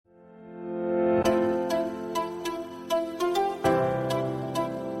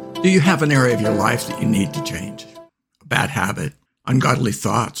Do you have an area of your life that you need to change? A bad habit, ungodly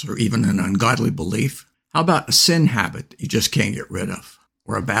thoughts, or even an ungodly belief? How about a sin habit that you just can't get rid of,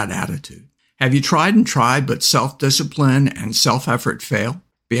 or a bad attitude? Have you tried and tried, but self-discipline and self-effort fail?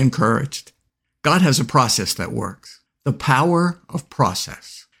 Be encouraged. God has a process that works. The power of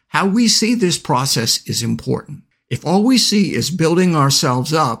process. How we see this process is important. If all we see is building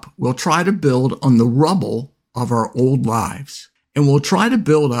ourselves up, we'll try to build on the rubble of our old lives, and we'll try to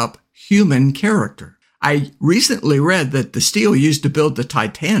build up human character. I recently read that the steel used to build the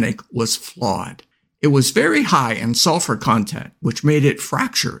Titanic was flawed. It was very high in sulphur content, which made it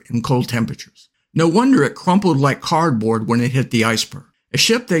fracture in cold temperatures. No wonder it crumpled like cardboard when it hit the iceberg. A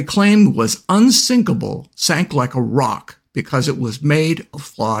ship they claimed was unsinkable sank like a rock because it was made of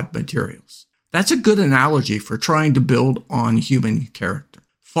flawed materials. That's a good analogy for trying to build on human character.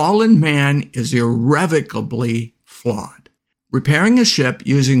 Fallen man is irrevocably flawed. Repairing a ship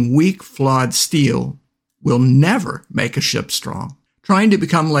using weak, flawed steel will never make a ship strong. Trying to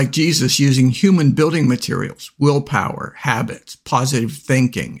become like Jesus using human building materials, willpower, habits, positive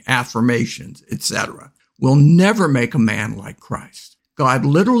thinking, affirmations, etc., will never make a man like Christ. God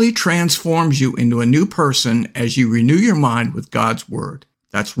literally transforms you into a new person as you renew your mind with God's word.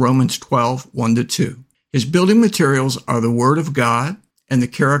 That's Romans 12, 1-2. His building materials are the word of God and the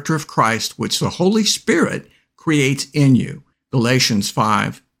character of Christ, which the Holy Spirit creates in you. Galatians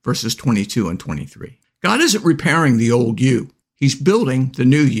 5, verses 22 and 23. God isn't repairing the old you. He's building the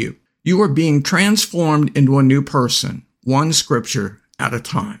new you. You are being transformed into a new person, one scripture at a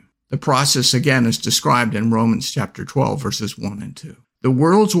time. The process, again, is described in Romans chapter 12, verses 1 and 2. The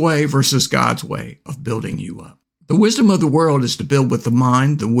world's way versus God's way of building you up. The wisdom of the world is to build with the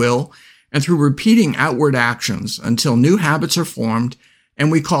mind, the will, and through repeating outward actions until new habits are formed,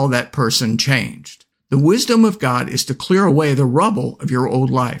 and we call that person changed. The wisdom of God is to clear away the rubble of your old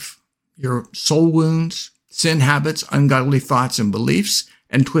life, your soul wounds, sin habits, ungodly thoughts and beliefs,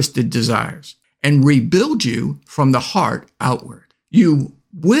 and twisted desires, and rebuild you from the heart outward. You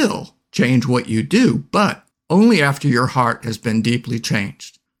will change what you do, but only after your heart has been deeply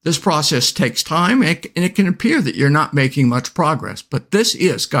changed. This process takes time, and it can appear that you're not making much progress, but this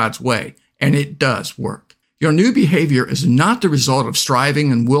is God's way, and it does work. Your new behavior is not the result of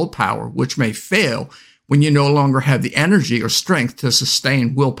striving and willpower, which may fail when you no longer have the energy or strength to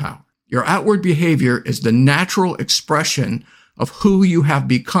sustain willpower. Your outward behavior is the natural expression of who you have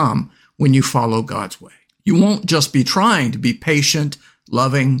become when you follow God's way. You won't just be trying to be patient,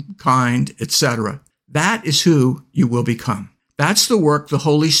 loving, kind, etc. That is who you will become. That's the work the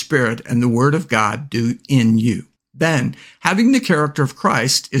Holy Spirit and the Word of God do in you. Then, having the character of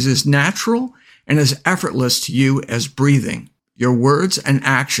Christ is as natural and as effortless to you as breathing. Your words and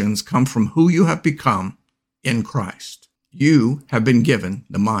actions come from who you have become in Christ. You have been given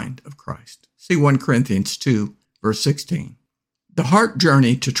the mind of Christ. See 1 Corinthians 2, verse 16. The heart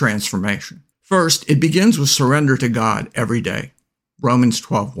journey to transformation. First, it begins with surrender to God every day. Romans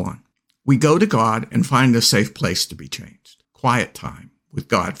 12:1. We go to God and find a safe place to be changed. Quiet time with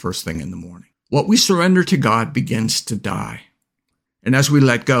God first thing in the morning. What we surrender to God begins to die. And as we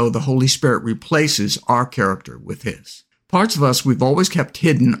let go, the Holy Spirit replaces our character with His. Parts of us we've always kept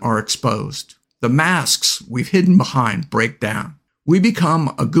hidden are exposed. The masks we've hidden behind break down. We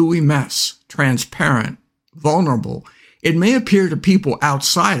become a gooey mess, transparent, vulnerable. It may appear to people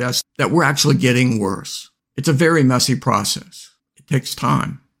outside us that we're actually getting worse. It's a very messy process. It takes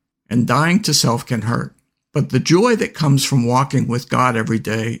time, and dying to self can hurt. But the joy that comes from walking with God every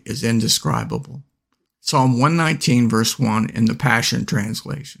day is indescribable. Psalm 119, verse 1 in the Passion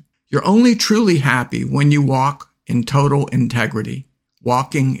Translation. You're only truly happy when you walk in total integrity,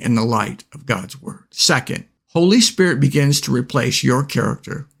 walking in the light of God's Word. Second, Holy Spirit begins to replace your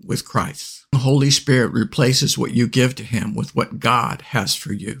character with Christ. The Holy Spirit replaces what you give to Him with what God has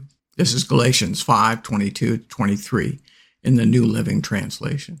for you. This is Galatians 5, 22-23 in the New Living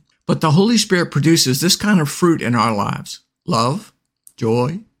Translation. But the Holy Spirit produces this kind of fruit in our lives: love,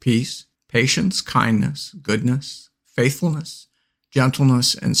 joy, peace, patience, kindness, goodness, faithfulness,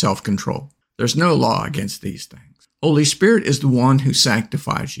 gentleness, and self-control. There's no law against these things. Holy Spirit is the one who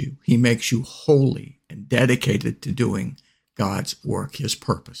sanctifies you. He makes you holy and dedicated to doing God's work, His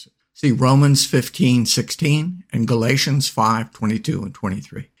purposes. See Romans 15:16 and Galatians 5:22 and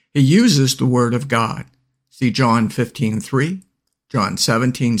 23. He uses the Word of God. See John 15:3, John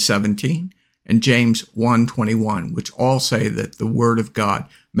 17:17, and James 1:21, which all say that the Word of God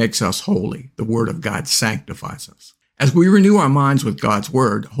makes us holy. The Word of God sanctifies us. As we renew our minds with God's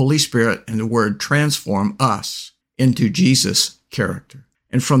Word, Holy Spirit and the Word transform us into Jesus' character.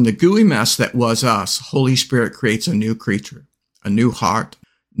 And from the gooey mess that was us, Holy Spirit creates a new creature, a new heart,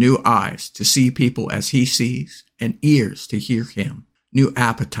 new eyes to see people as he sees, and ears to hear him, new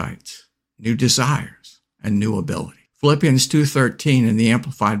appetites, new desires, and new ability. Philippians 2:13 in the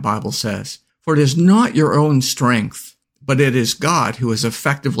Amplified Bible says, "For it is not your own strength, but it is God who is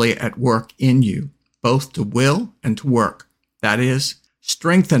effectively at work in you, both to will and to work." That is,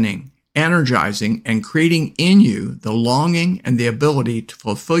 strengthening, energizing, and creating in you the longing and the ability to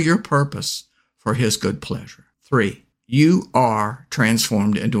fulfill your purpose for his good pleasure. 3. You are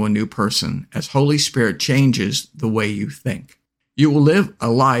transformed into a new person as Holy Spirit changes the way you think. You will live a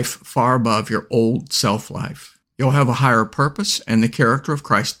life far above your old self-life. You'll have a higher purpose and the character of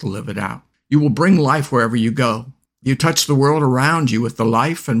Christ to live it out. You will bring life wherever you go. You touch the world around you with the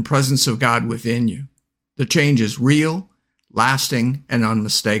life and presence of God within you. The change is real, lasting, and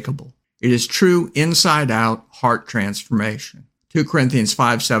unmistakable. It is true inside-out heart transformation. 2 Corinthians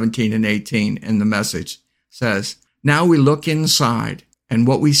 5:17 and 18 in the Message says, "Now we look inside, and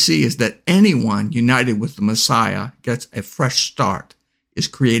what we see is that anyone united with the Messiah gets a fresh start, is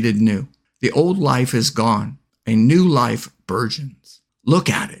created new. The old life is gone. A new life burgeons." Look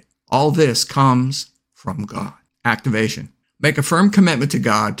at it. All this comes from God. Activation. Make a firm commitment to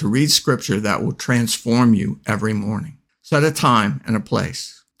God to read scripture that will transform you every morning. Set a time and a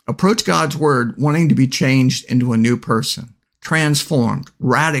place. Approach God's word wanting to be changed into a new person, transformed,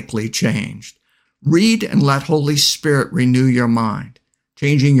 radically changed. Read and let Holy Spirit renew your mind,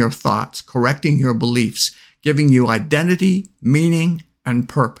 changing your thoughts, correcting your beliefs, giving you identity, meaning, and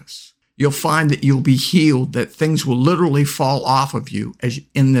purpose. You'll find that you'll be healed, that things will literally fall off of you as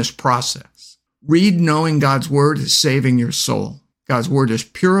in this process. Read knowing God's word is saving your soul. God's word is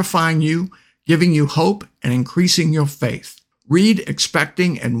purifying you, giving you hope, and increasing your faith. Read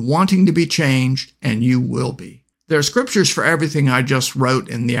expecting and wanting to be changed, and you will be. There are scriptures for everything I just wrote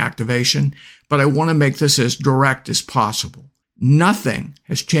in the activation, but I want to make this as direct as possible. Nothing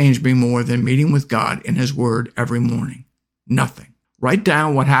has changed me more than meeting with God in his word every morning. Nothing. Write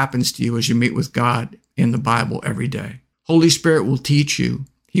down what happens to you as you meet with God in the Bible every day. Holy Spirit will teach you.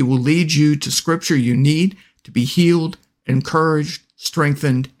 He will lead you to scripture you need to be healed, encouraged,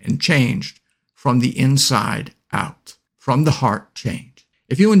 strengthened, and changed from the inside out, from the heart change.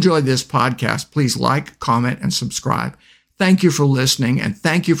 If you enjoyed this podcast, please like, comment, and subscribe. Thank you for listening, and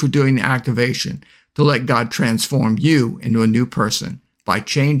thank you for doing the activation to let God transform you into a new person by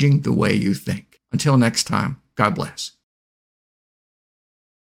changing the way you think. Until next time, God bless.